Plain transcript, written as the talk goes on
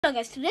Hello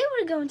guys, today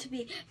we're going to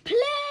be playing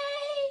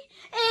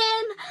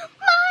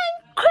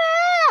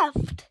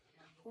Minecraft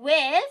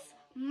with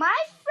my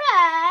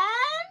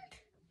friend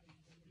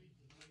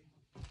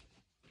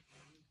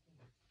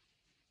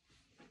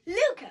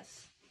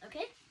Lucas.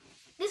 Okay,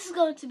 this is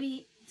going to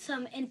be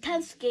some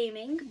intense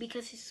gaming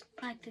because he's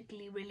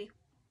practically really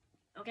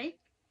okay,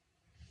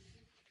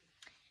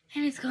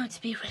 and it's going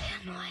to be really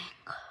annoying.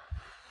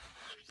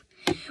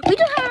 We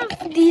do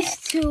have these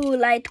two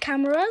light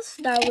cameras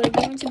that we're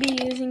going to be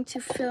using to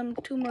film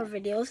 2 more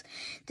videos,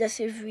 just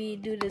if we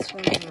do this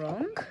one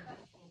wrong.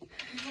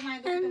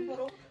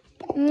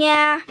 And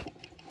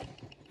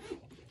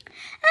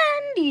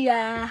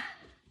yeah,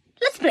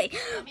 let's play.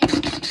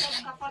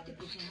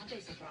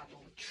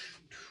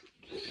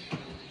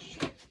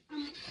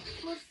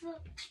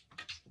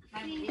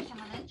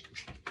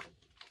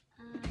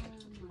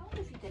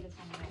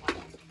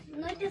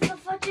 Noi trebuie să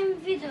facem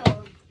video.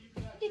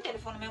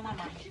 Telefonul meu,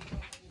 mama.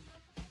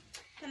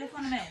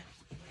 Telefonul meu.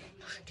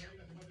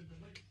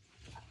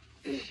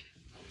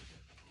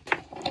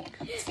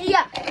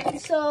 Yeah,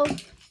 so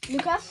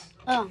Lucas,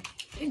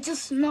 you're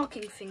just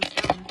knocking things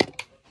down.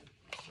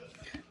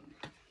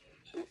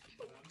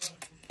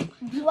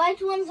 The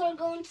white ones are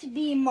going to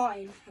be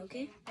mine,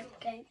 okay?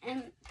 Okay,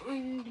 and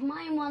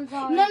my ones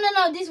are... No,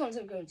 these ones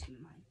are going to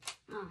be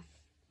mine.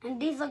 And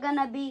these are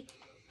gonna be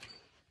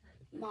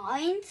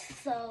mine,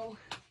 so...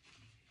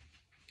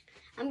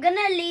 I'm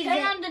gonna leave Turn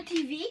it... on the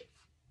TV.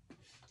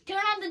 Turn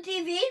on the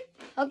TV.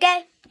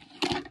 Okay.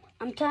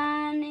 I'm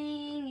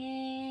turning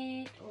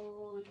it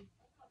on.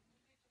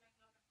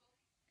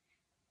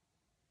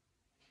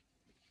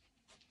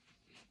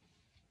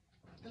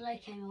 The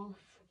light came off.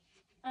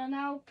 And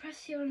now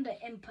press here on the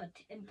input.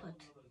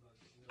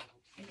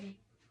 Okay.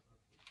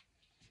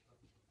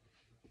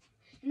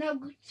 Now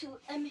go to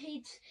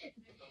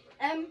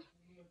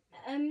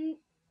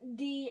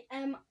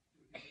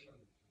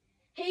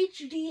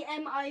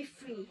HDMI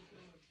 3.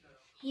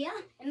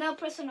 Here? And now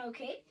press on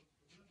OK.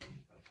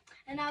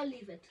 And now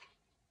leave it.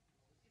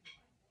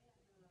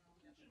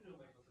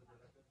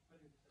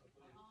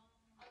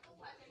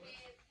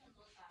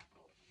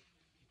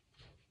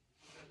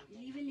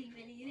 Leave it.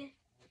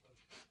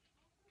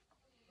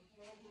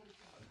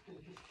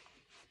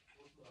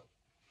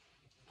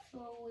 So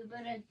we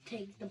better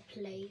take the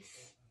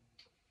place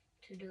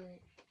to do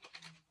it.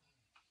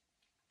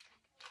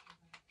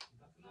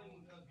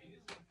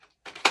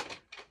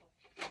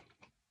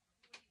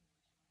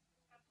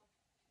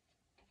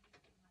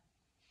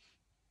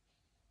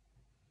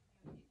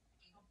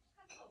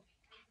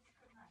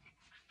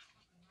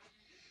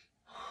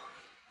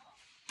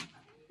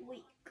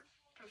 Weak.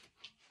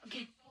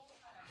 Okay.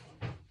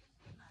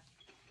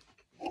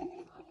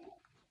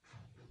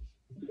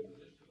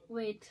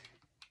 Wait.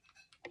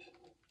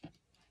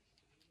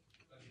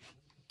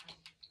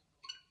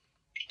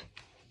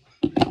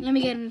 Let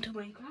me get into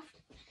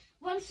Minecraft.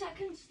 1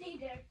 second, stay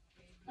there.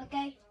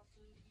 Okay.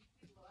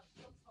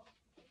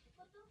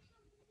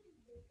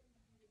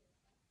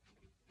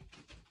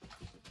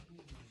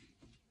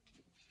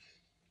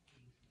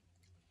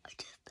 I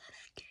just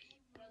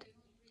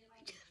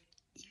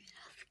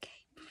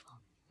escaped from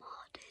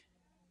Martin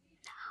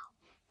now.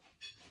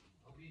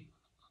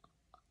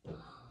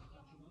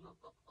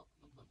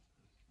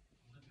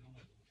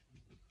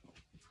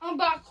 I'm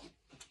back.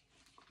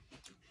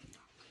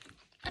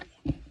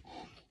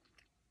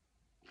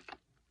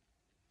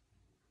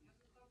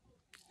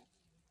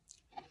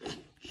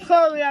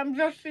 Sorry, I'm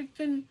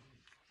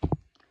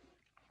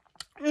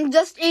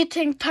just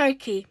eating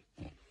turkey.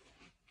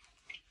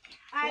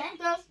 I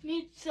just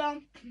need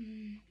some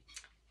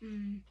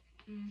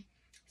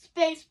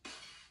space.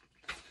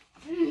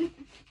 You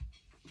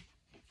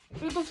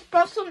just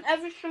press on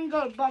every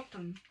single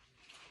button.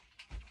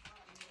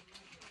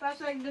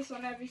 Press like this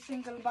on every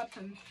single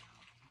button.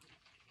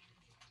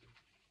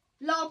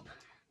 Lop.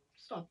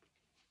 Stop.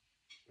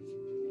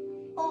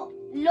 Oh,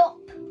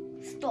 lop.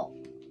 Stop.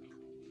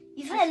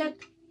 You said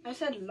it. I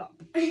said lop.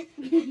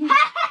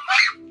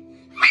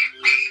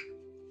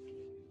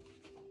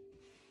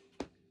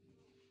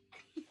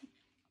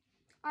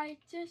 I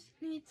just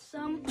need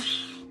some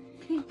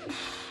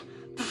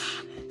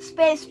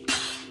space.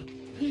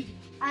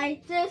 I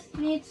just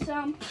need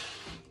some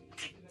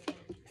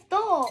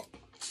Stop.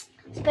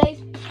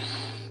 space.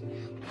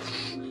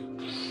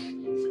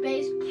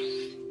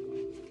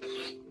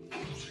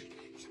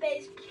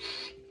 Space.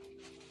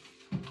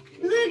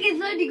 Look,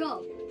 it's already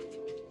go.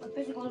 I'm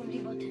pressing all of the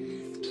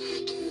buttons.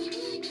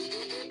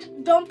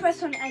 Don't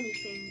press on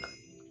anything.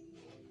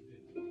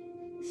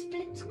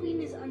 Split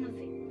screen is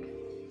unavailable.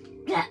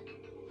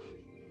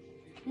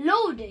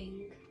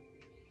 Loading.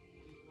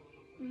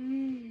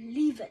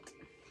 Leave it.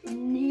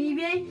 Leave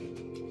it.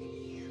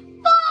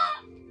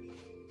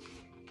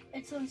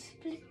 It's on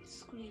split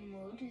screen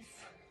mode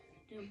if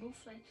they're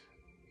both like.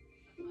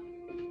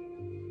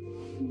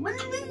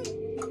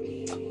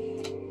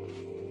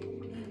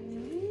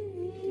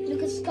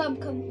 Lucas, come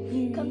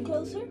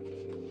closer.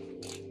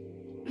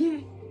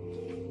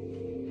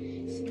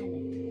 Smell it.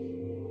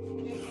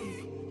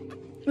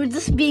 We're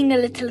just being a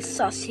little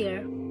sus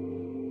here.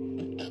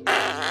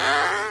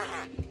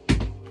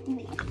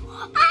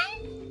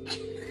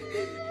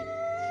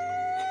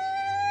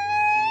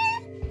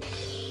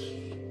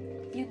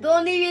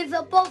 don't even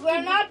supposed We're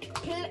to. not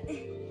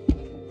playing.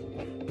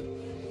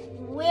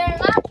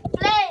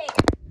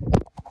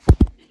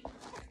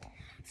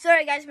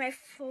 Sorry guys, my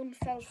phone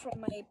fell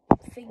from my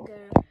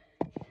finger.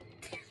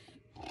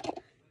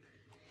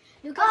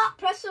 Lucas,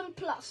 press on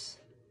plus.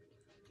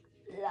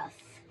 Plus.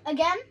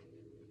 Again.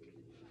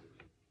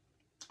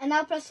 And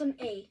now press on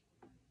A.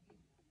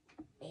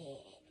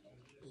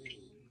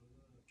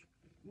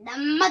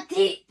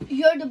 Namati.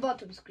 You're the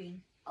bottom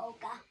screen.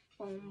 Okay.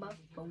 Bomba,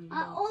 bomba,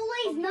 I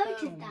always bomba.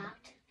 noticed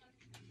that.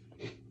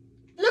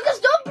 Lucas,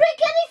 don't break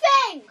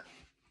anything!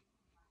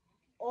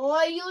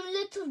 Oh, you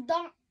little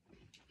dumb.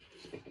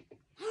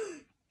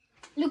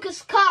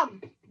 Lucas,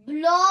 come.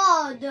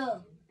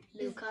 Blood.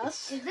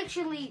 Lucas. It's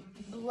actually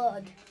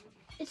blood.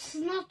 It's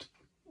not.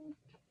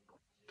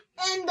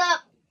 And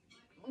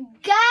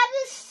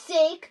God's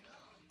sake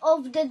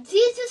of the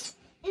Jesus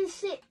in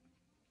sake.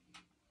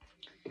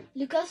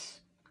 Lucas,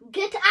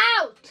 get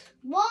out!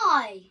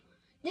 Why?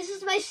 This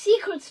is my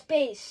secret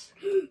space.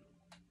 I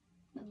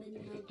better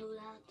not do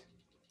that.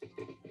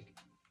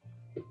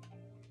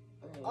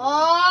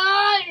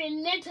 Oh,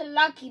 you little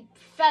lucky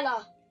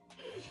fella.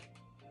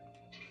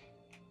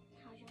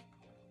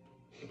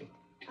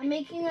 I'm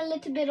making a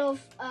little bit of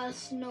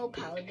snow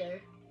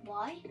powder.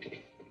 Why?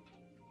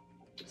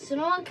 So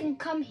no one can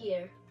come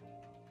here.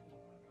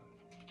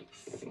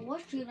 So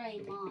what should I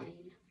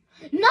mine?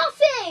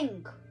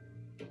 Nothing!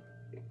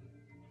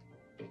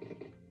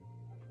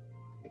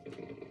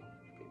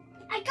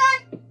 I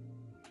can't.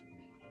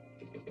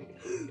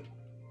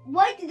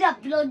 Where did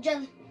that blood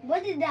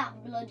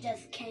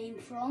just came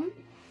from?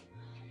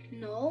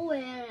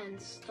 Nowhere,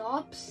 and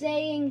stop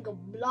saying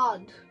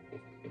blood.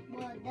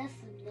 Well, that's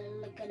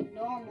like a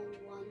normal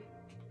one.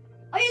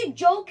 Are you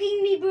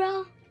joking me,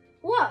 bro?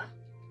 What?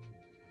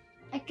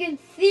 I can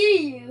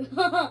see you.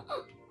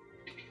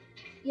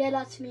 Yeah,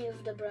 that's me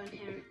with the brown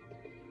hair.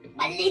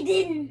 But they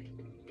didn't.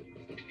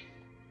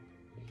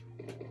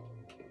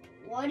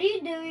 What are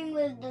you doing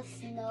with the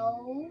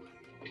snow?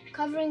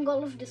 Covering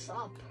all of this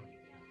up.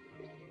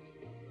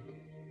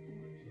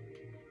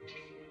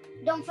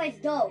 Don't face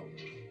though.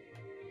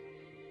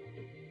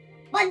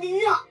 But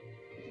not.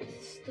 Does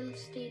it still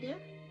stay there?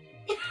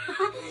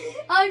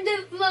 I'm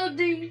just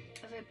floating.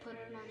 If I put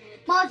it on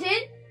it.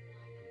 Martin,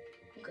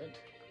 Good.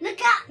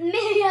 look at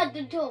me at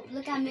the top.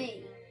 Look at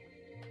me.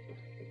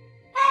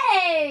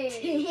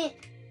 Hey!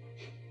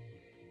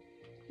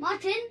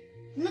 Martin,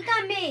 look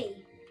at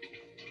me.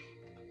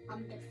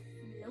 I'm just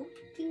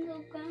floating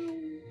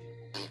around.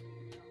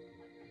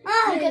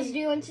 Lucas, do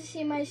you want to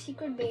see my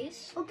secret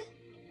base? Okay.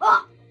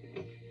 Oh!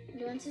 Do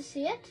you want to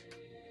see it?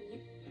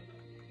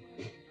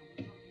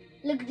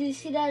 Look, do you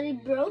see that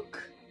it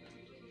broke?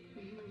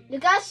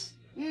 Lucas,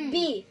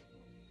 B.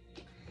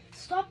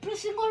 Stop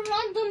pressing on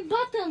random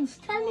buttons.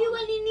 Tell me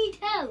when you need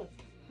help.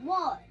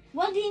 What?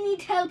 What do you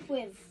need help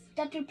with?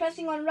 That you're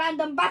pressing on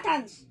random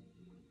buttons.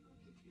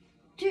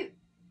 To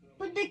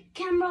put the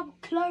camera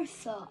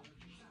closer.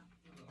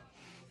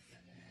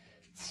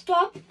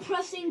 Stop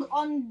pressing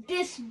on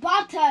this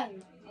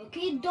button.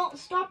 Okay, don't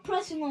stop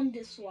pressing on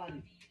this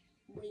one.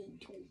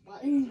 Wait, 2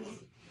 buttons.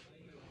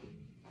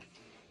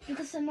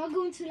 Because I'm not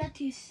going to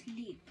let you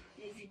sleep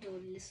if you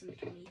don't listen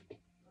to me.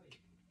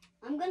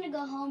 I'm gonna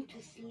go home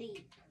to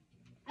sleep.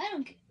 I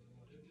don't care.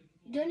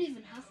 You don't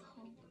even have a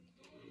home.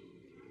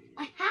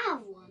 I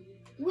have one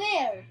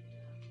Where?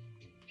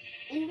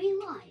 in real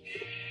life.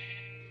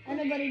 I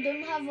know, but I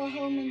don't have a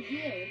home in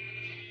here.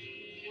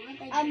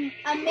 What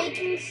I'm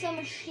making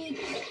some sheep.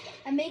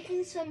 I'm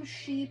making some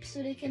sheep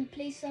so they can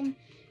play some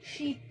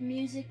sheep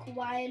music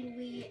while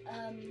we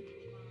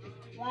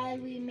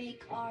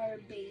make our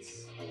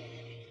base.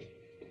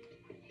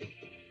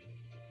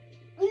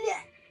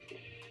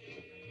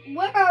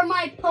 Where are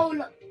my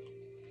polar?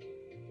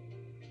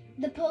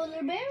 The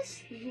polar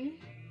bears? Mm-hmm.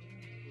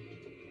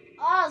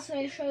 Ah, so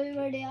I show you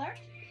where they are?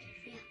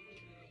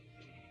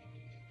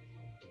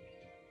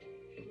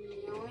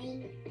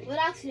 Well,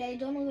 actually, I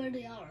don't know where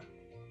they are.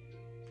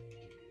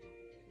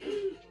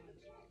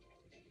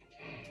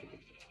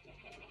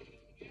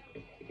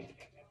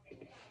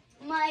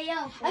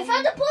 I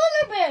found the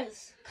polar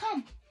bears!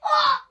 Come.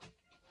 Oh!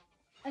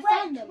 I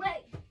found them.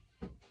 Wait.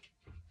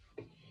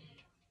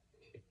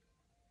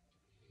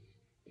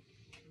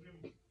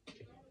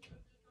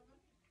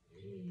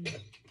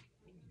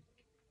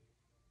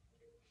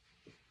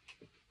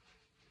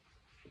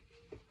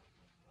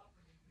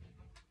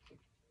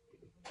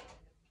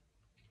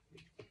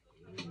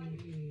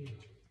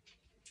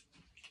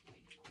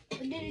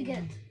 What did you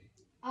get?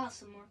 Ah,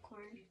 some more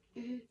corn.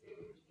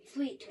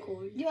 Sweet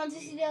corn. Do you want to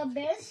see the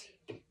bears?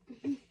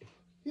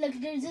 Look,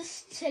 they're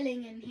just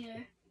chilling in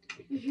here.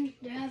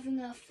 They're having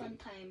a fun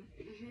time.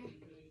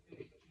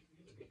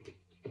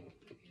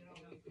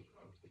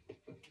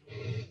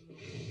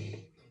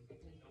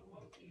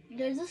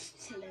 They're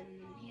just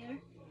chilling in here.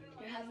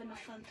 They're having a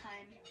fun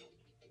time.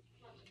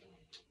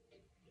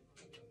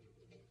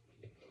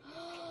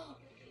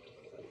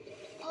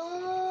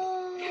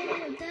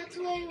 Oh, that's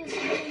why it was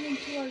going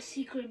into our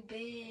secret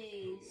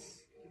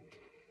base.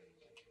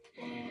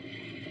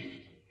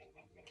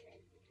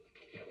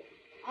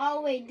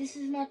 Oh wait, this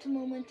is not a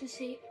moment to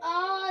say,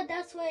 oh,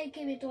 that's why I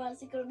came into our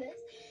secret base.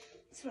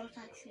 It's not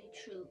actually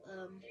true.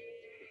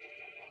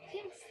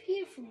 Came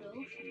here from the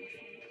ocean, I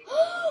think.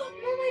 Oh,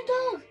 no, my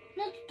dog!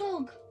 Not the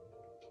dog.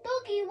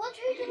 Doggy, what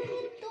are you doing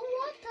in the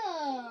water?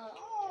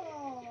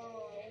 Oh,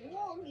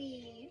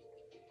 Woggy.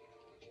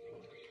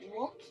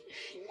 Woggy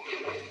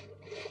slap.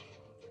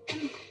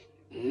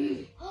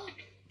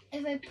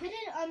 If I put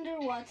it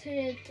underwater,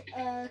 it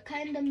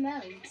kind of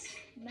melts.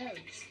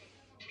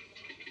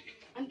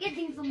 I'm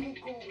getting some more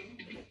gold.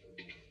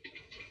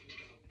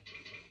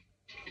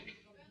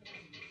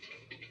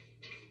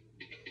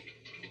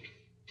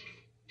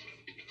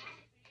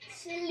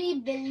 Silly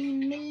Billy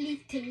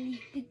Milly Tilly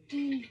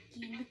Picky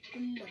Licky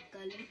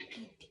Lukulaka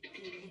Lucky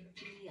Ticky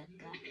Licky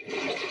Yaka.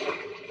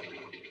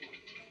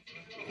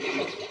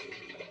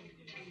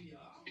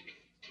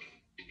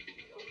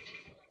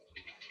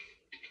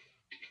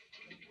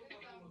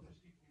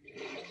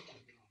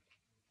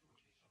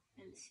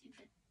 Let's see if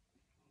it.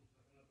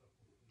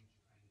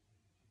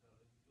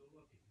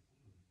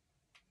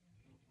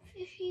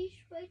 Fishy's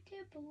right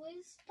there, but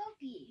where's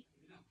Doggy?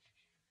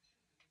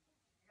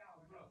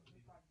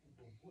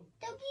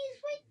 Doggy's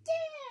right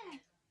there!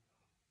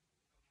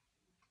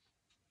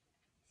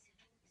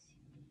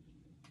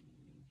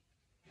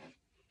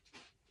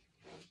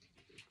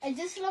 I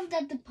just love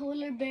that the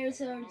polar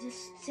bears are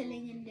just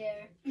chilling in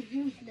their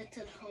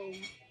little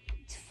home.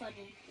 It's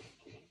funny.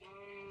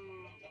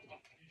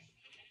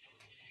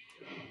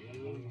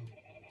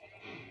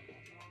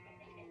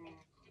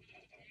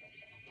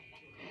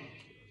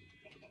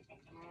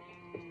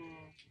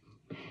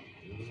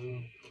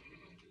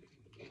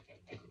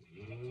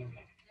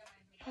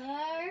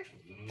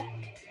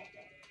 Perfect.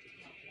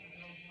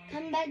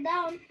 Come back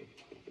down.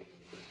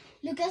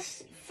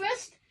 Lucas,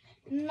 first,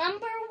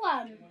 number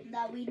 1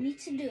 that we need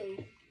to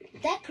do,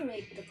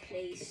 decorate the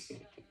place.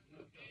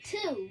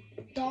 2,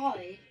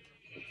 die.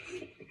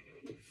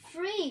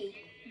 3,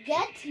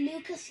 get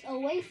Lucas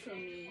away from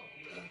me.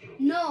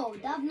 No,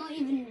 that's not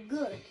even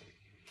good.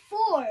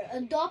 4,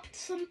 adopt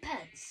some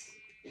pets.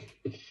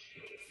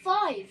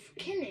 5,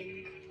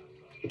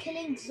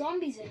 killing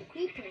zombies and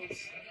creepers.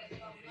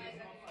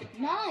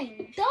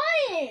 9,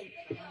 dying.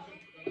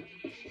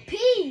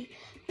 P,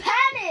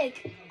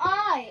 panic.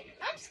 I,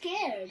 I'm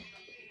scared.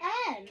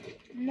 And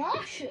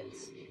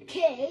nauseous.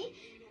 K,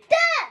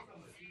 death.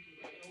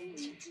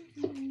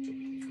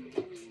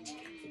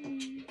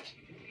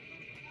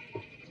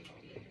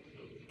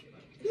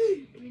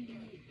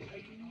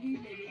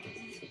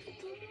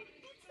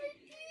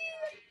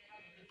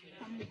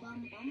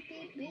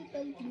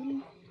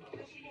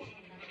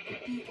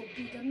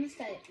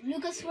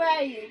 Lucas, where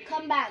are you?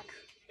 Come back.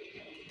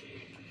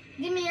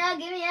 Give me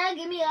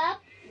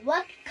up.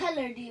 What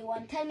color do you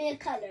want? Tell me a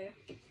color.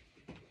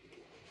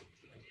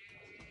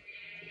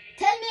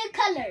 Tell me a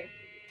color.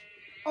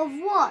 Of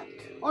what?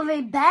 Of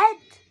a bed?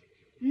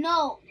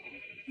 No.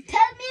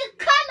 Tell me a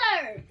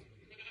color.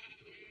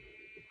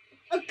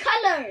 A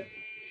color.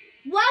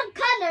 One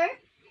color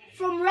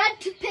from red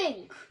to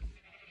pink.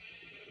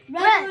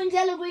 Red, orange,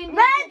 yellow, green,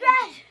 blue.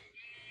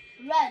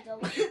 Red,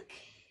 okay.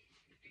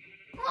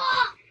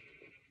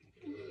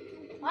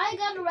 I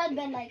got a red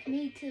bed like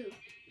me too.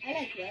 I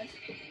like red.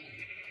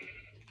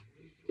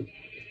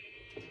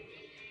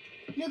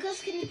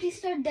 Lucas, can you please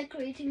start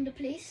decorating the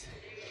place?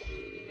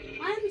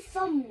 I'm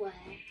somewhere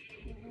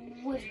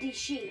with the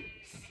sheep.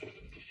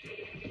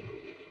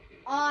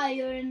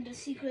 You're in the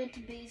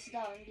secret base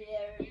down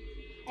there.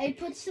 I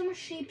put some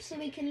sheep so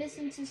we can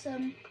listen to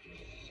some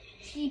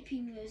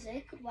sheepy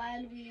music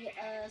while we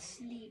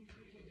sleep.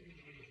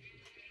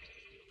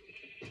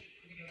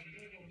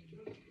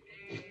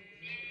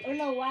 Or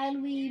no, while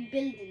we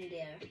build in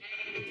there.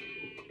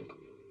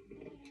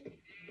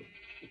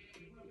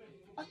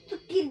 I have to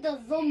kill the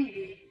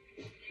zombie.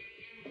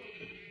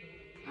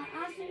 I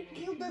have to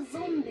kill the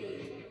zombie.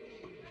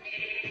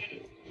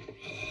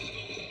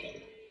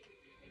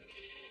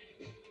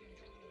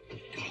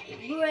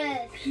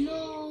 Breath,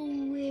 no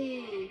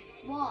way.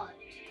 What?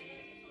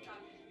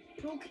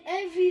 Broke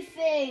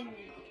everything.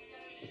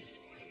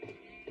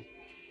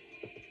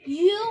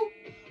 You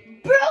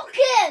broke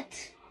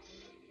it!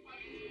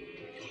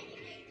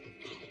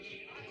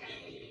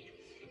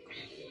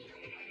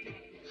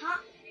 Huh?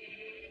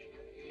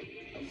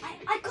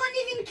 I can't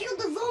even kill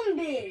the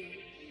zombie.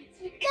 It's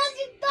because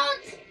you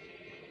don't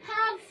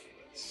have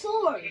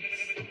swords.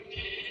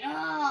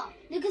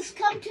 Lucas,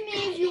 come to me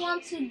if you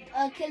want to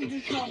kill the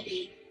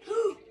zombie.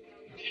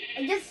 I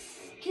just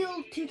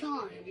killed 2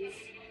 times.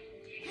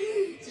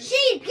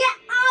 Sheep, get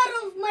out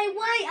of my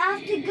way. I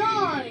have to go.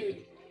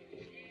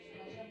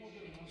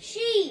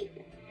 Sheep,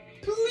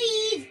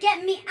 please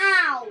get me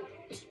out.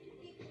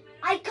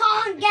 I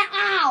can't get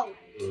out.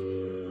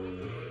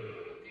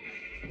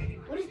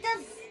 What is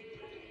this?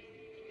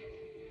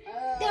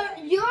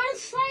 You're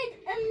inside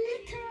a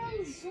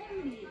literal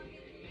zombie.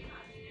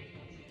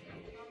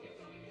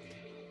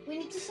 We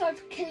need to start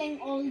killing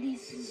all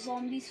these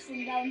zombies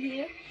from down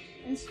here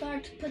and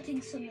start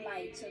putting some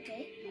lights,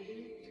 okay?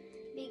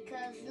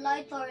 Because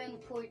lights are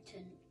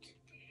important.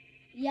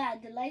 Yeah,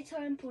 the lights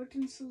are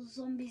important so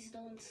zombies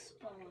don't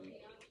spawn.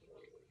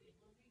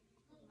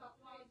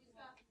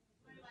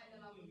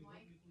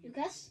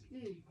 Lucas,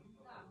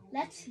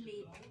 let's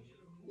sleep.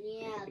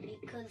 Yeah,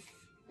 because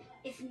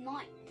it's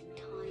night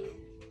time.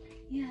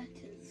 Yeah,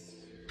 it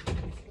is.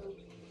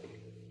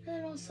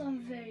 And also, I'm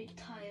very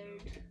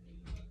tired.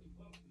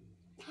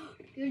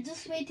 You're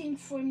just waiting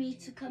for me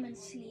to come and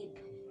sleep,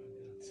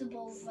 so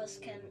both of us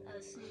can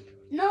sleep.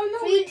 No.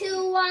 3,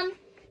 2, 1,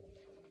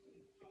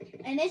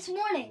 and it's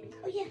morning.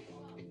 Oh yeah.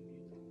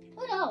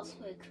 What else,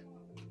 quick?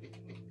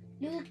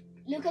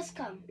 Lucas,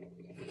 come.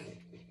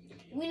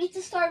 We need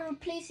to start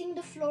replacing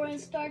the floor and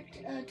start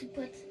to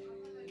put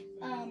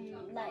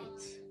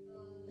lights.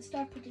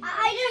 Start putting. I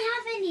don't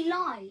have any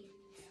light.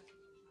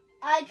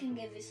 I can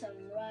give you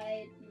some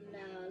right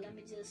now. Let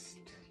me just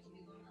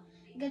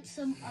get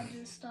some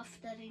other stuff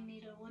that I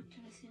need. Or what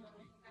can I see on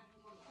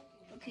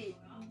it? Okay,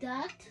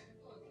 that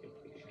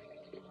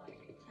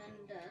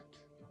and that.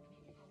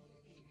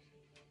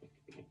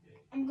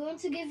 I'm going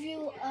to give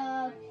you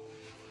a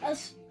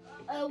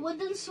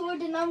wooden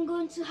sword, and I'm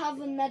going to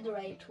have a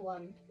netherite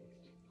one.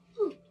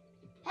 Ooh.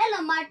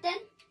 Hello, Martin.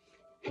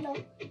 Hello.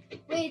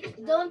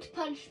 Wait, don't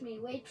punch me.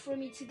 Wait for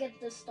me to get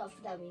the stuff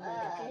that we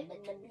need,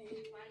 okay?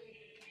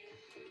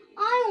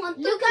 I want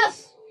to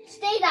Lucas,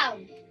 stay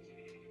down.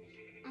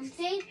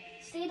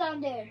 Stay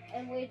down there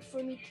and wait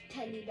for me to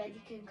tell you that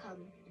you can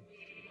come.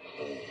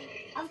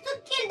 I have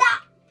to kill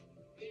that.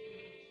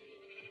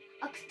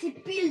 I have to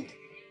build.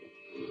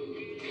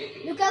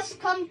 Lucas,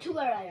 come to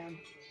where I am.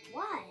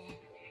 Why?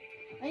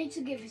 I need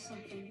to give you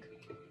something.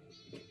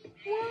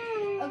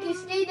 Okay,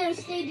 stay there.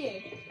 Stay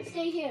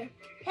here.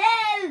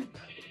 Help!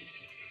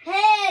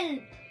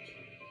 Help!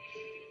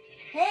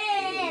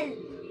 Help!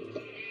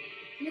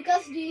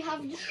 Lucas, do you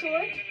have the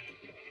sword?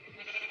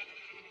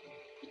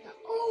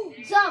 Oh!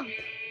 Jump!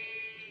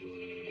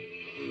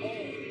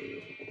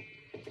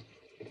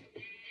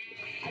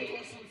 I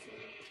got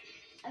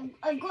something.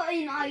 I've got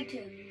an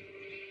item.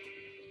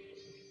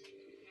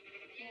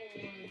 Oh,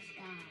 what is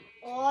that?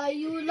 Oh,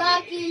 you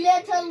lucky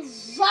little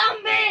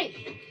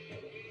zombie!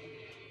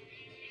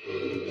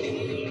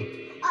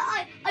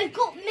 I've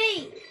got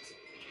meat.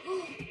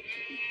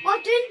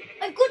 Martin,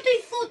 I've got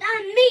a food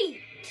and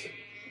meat.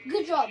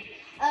 Good job.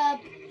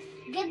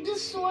 Get the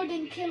sword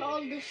and kill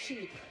all the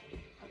sheep.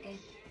 Okay.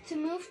 To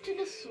move to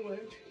the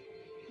sword,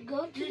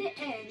 go to the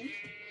end,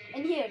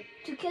 and here,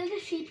 to kill the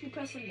sheep, you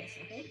press on this,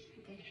 okay?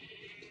 Okay.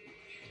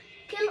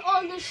 Kill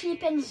all the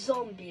sheep and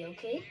zombie,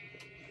 okay?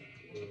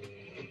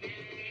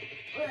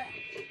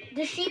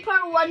 The sheep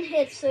are one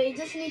hit, so you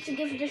just need to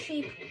give the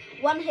sheep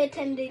one hit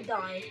and they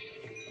die.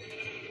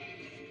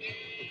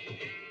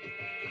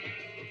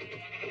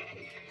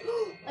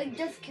 I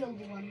just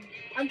killed one.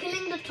 I'm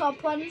killing the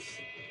top ones.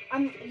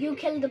 You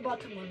kill the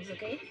bottom ones,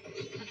 okay?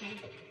 Okay.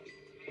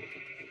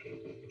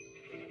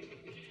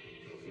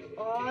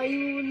 Oh,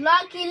 you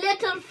lucky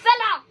little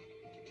fella!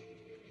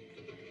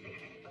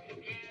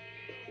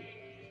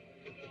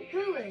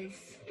 Who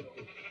is?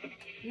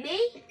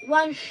 Me?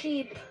 One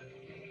sheep.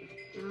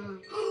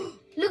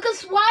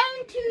 Lucas, why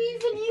aren't you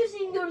even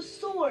using your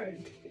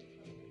sword?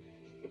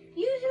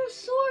 Use your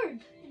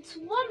sword. It's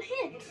one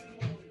hit.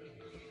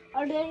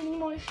 Are there any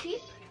more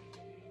sheep?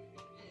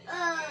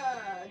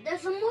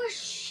 There's some more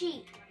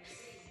sheep.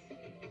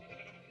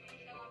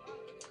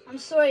 I'm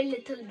sorry,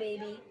 little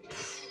baby.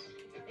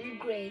 You're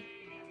grey.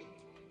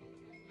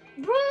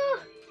 Bruh!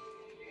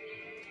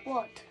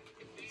 What?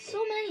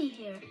 So many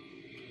here.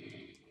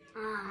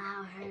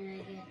 How should I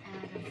get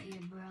out of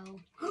here, bro?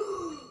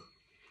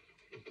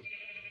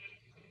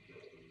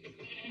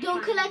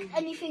 Don't collect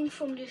anything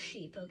from the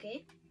sheep,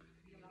 okay?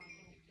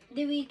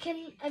 Did we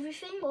kill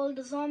everything? All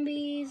the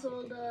zombies,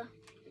 all the...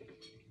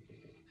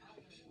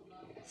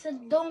 So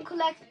don't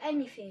collect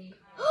anything.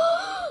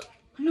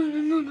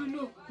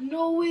 No.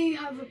 No way you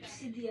have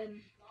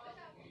obsidian.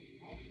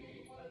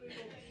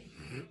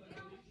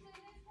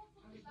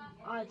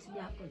 Oh, it's a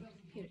black one.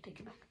 Here, take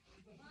it back.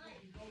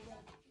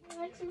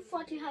 I actually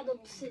thought you had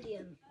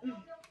obsidian.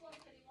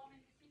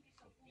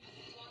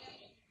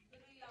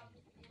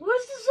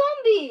 Where's the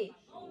zombie?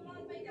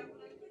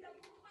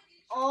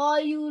 Oh,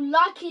 you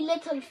lucky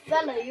little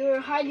fella. You're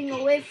hiding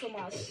away from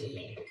us.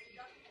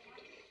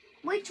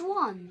 Which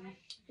one?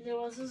 There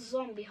was a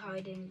zombie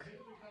hiding.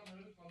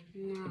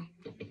 No.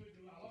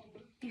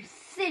 You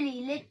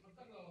silly little...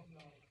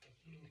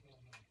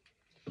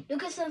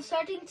 Lucas, I'm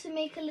starting to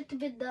make a little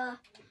bit the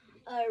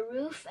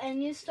roof,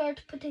 and you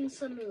start putting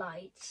some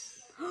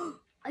lights.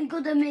 I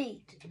got a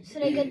meat.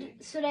 Should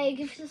I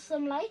give you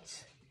some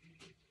lights?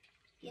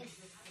 Yes,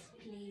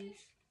 please.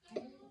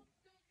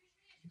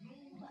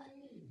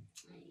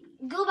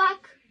 Go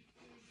back.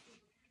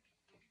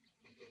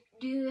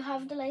 Do you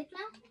have the light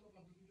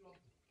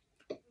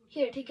now?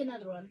 Here, take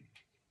another one.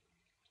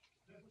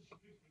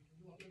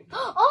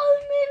 Oh,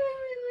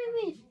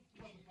 wait.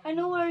 I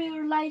know where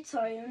your lights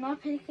are. You're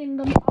not picking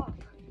them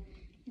up.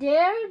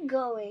 They're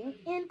going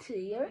into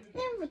your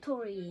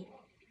inventory.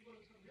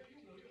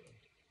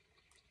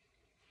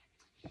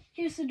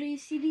 Here, so do you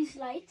see these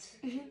lights?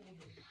 Mm-hmm.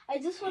 I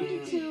just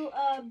wanted to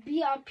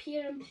be up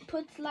here and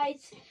put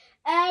lights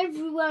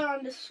everywhere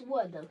on this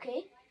wood,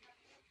 okay?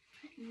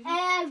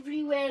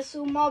 Everywhere,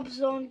 so mobs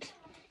don't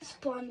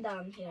spawn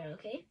down here,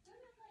 okay?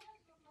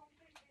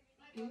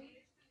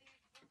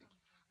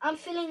 I'm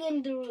filling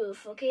in the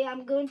roof, okay?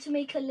 I'm going to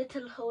make a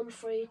little hole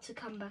for you to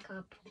come back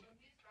up.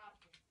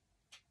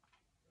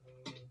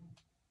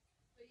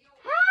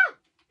 Ah!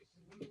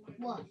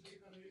 What?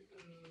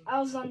 I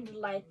was on the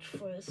light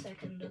for a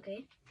second,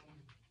 okay?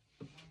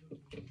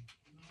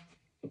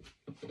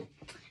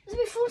 It's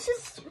before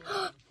since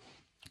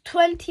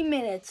 20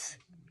 minutes.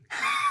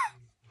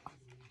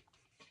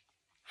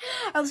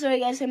 I'm sorry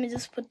guys, let me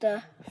just put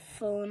the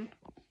phone.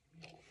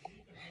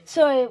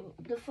 Sorry,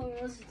 the phone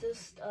was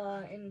just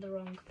in the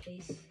wrong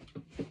place.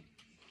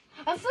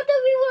 I thought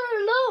that we were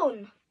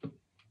alone.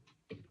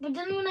 But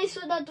then when I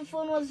saw that the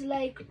phone was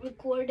like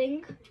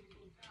recording,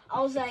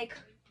 I was like,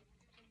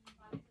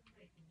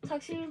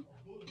 Taxi,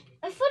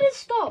 I thought it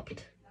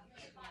stopped.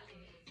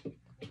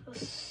 I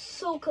was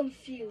so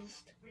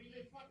confused.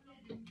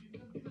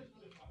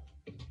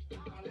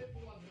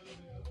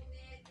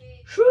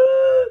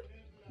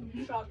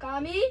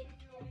 Sakami?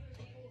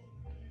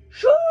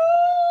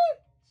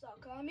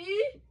 Sakami?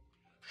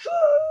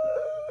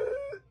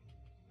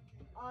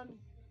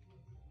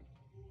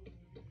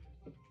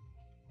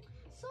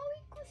 Sorry,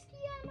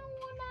 Cristiano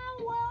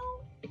Ronaldo.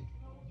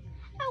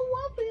 I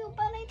love you,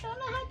 but I don't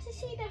know how to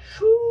say the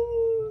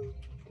shoo.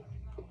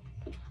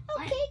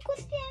 Okay,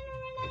 Cristiano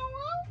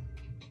Ronaldo.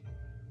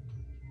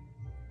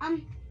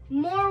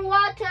 More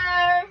water.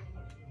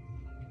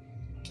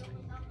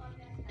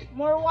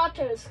 More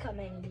water is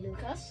coming,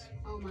 Lucas.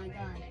 Oh my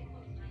god.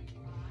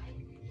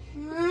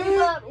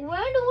 But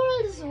where in the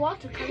world is the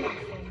water coming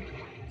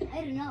from? I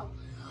don't know.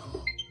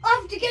 I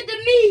have to get the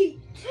meat!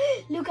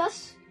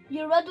 Lucas,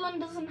 your red one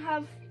doesn't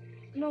have...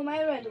 No,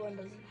 my red one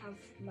doesn't have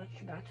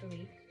much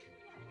battery.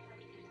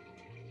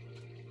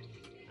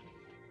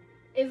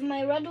 If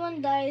my red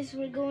one dies,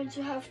 we're going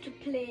to have to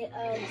play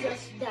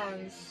Just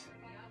Dance.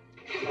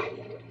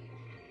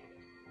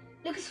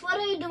 Lucas, what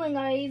are you doing?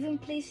 Are you even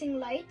placing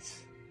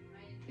lights?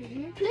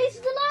 Place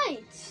the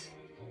lights!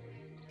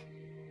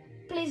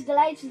 Place the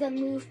lights, then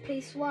move,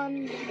 place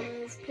one, then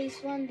move,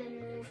 place one,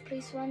 then move,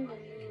 place one, then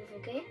move,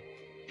 okay?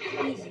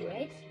 Easy,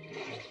 right?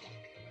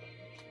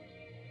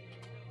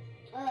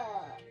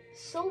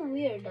 So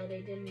weird that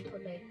I didn't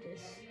put like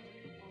this.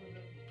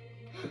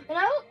 And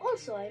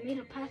I made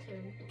a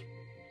pattern.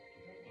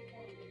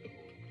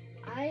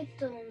 I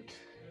don't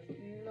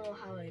know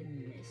how I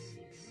missed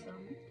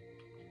some.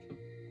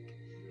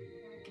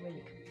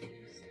 Really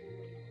confused.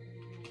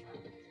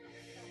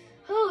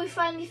 Oh, we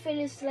finally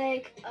finished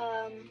like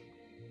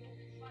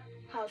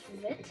half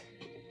of it.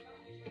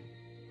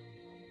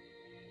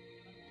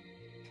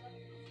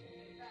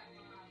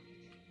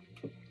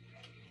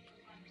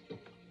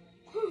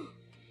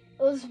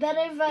 It was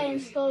better if I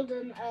installed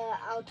an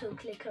auto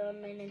clicker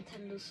on my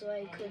Nintendo so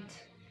it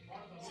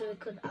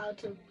could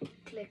auto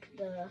click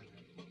the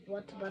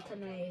what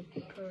button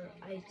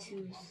I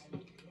choose.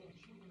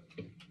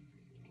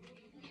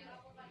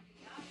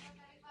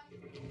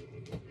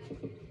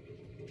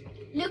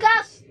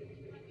 Lucas!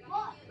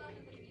 What?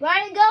 Where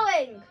are you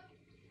going?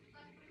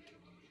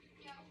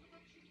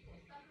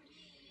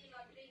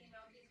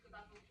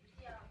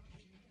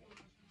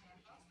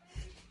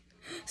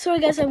 Sorry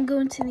guys, I'm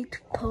going to need to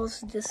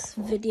pause this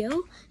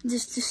video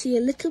just to see a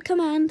little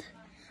command.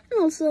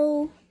 And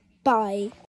also, bye.